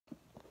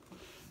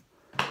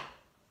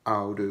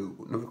I'll do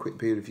another quick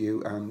beer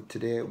review, and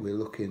today we're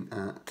looking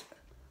at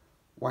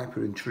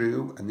Wiper and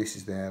True, and this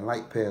is their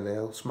light pale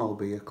ale, small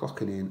beer,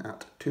 clocking in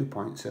at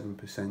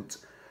 2.7%.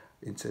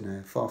 It's in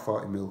a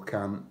 440ml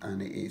can, and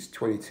it is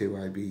 22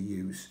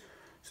 IBUs.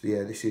 So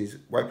yeah, this is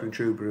Wiper and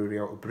True Brewery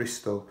out of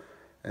Bristol,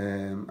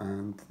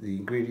 and the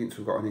ingredients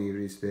we've got on here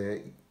is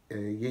the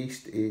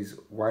yeast is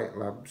White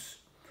Labs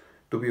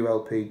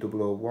WLP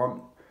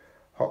 001,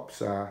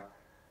 hops are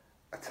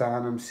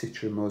Atanum,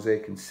 Citra,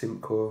 Mosaic and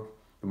Simcoe.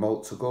 The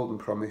malts are Golden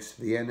Promise,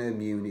 Vienna,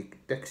 Munich,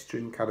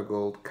 Dextrin,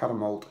 Caragold,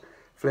 Caramalt,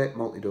 Flake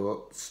Malted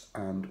Oats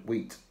and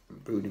Wheat,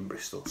 brewed in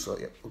Bristol. So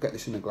yeah, we'll get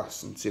this in a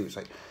glass and see what it's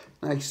like.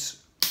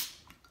 Nice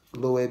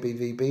low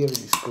ABV beer in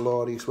this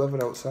glorious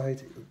weather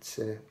outside. It's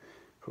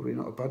probably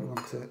not a bad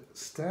one to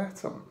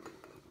start on.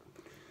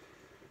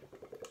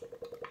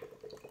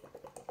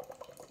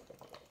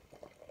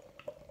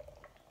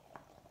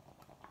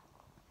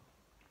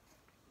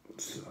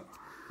 So,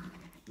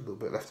 a little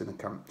bit left in the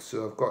can.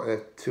 So I've got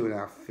a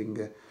 2.5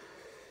 finger,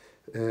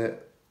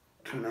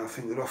 2.5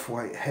 finger off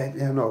white head.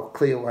 Yeah, no,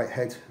 clear white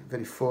head,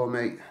 very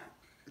foamy.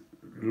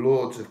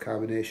 Loads of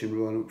carbonation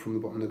rolling up from the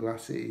bottom of the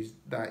glass.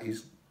 That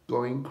is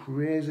going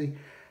crazy,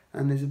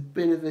 and there's a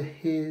bit of a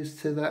haze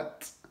to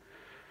that.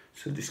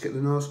 So just get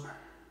the nose.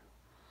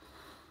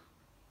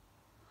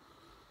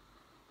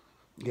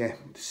 Yeah,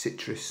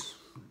 citrus,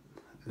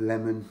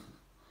 lemon,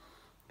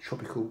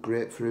 tropical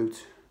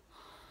grapefruit,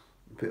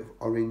 a bit of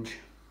orange,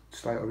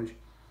 slight orange.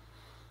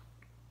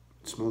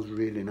 It smells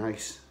really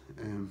nice.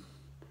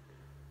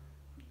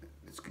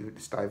 Let's give it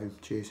this dive in.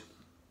 Cheers.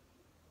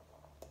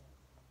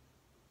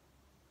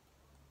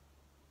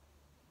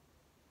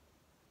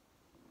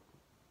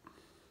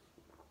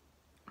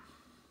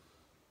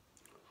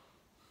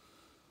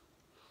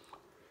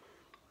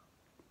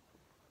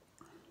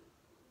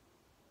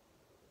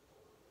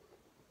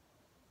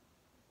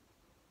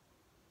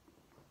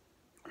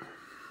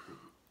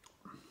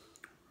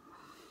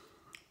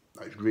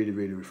 It's really,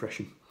 really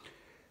refreshing.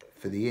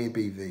 For the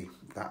ABV,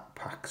 that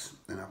packs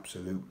an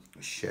absolute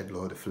shed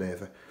load of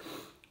flavour.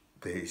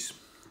 There's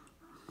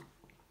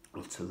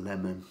lots of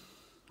lemon,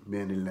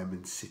 mainly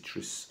lemon,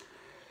 citrus,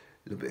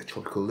 a little bit of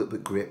tropical, a little bit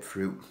of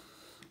grapefruit,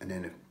 and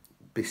then a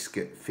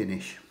biscuit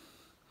finish,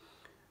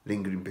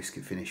 lingering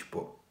biscuit finish.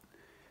 But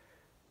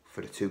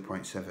for the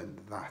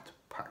 2.7, that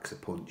packs a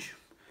punch.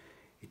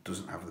 It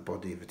doesn't have the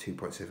body of a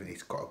 2.7,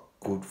 it's got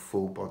a good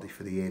full body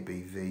for the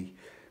ABV.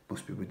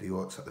 Must be with the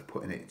oats that they're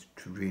putting it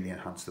to really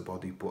enhance the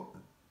body, but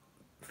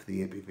for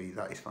the ABV,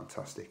 that is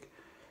fantastic.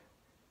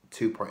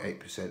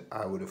 2.8%,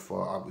 I would have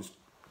thought I was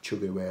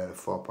chugging away at a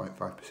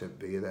 4.5%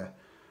 beer there.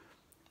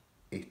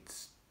 It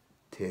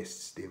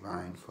tastes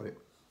divine for it.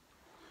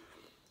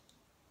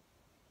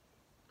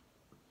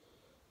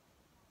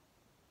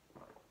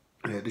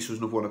 This was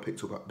another one I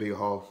picked up at Beer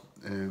Hall,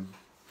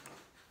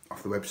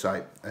 off the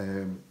website,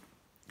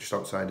 just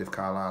outside of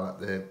Carlisle at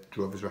the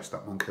Drovers Rest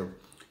at Monkhill.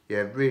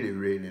 Yeah, really,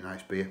 really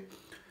nice beer.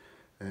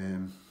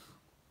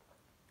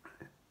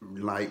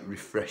 Light,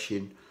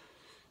 refreshing,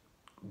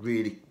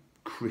 really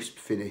crisp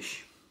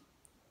finish.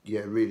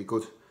 Yeah, really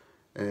good.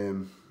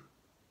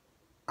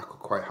 I could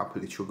quite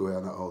happily chug away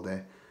on that all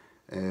day.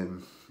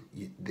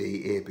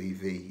 The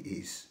ABV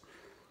is,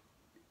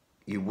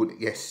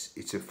 yes,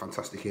 it's a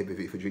fantastic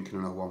ABV for drinking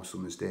on a warm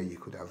summer's day. You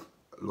could have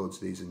loads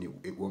of these and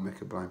it won't make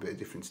a blind bit of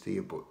difference to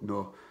you, but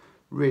no,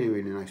 really,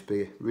 really nice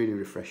beer, really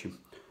refreshing.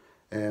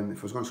 If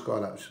I was going to score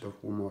that, I should have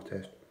one more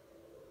taste.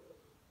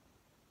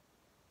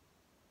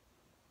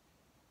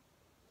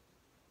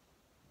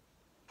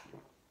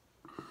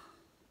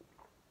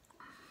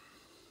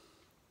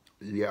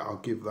 Yeah, I'll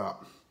give that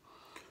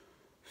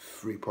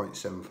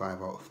 3.75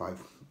 out of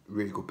 5.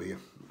 Really good beer.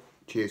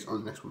 Cheers,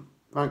 on the next one.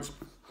 Thanks.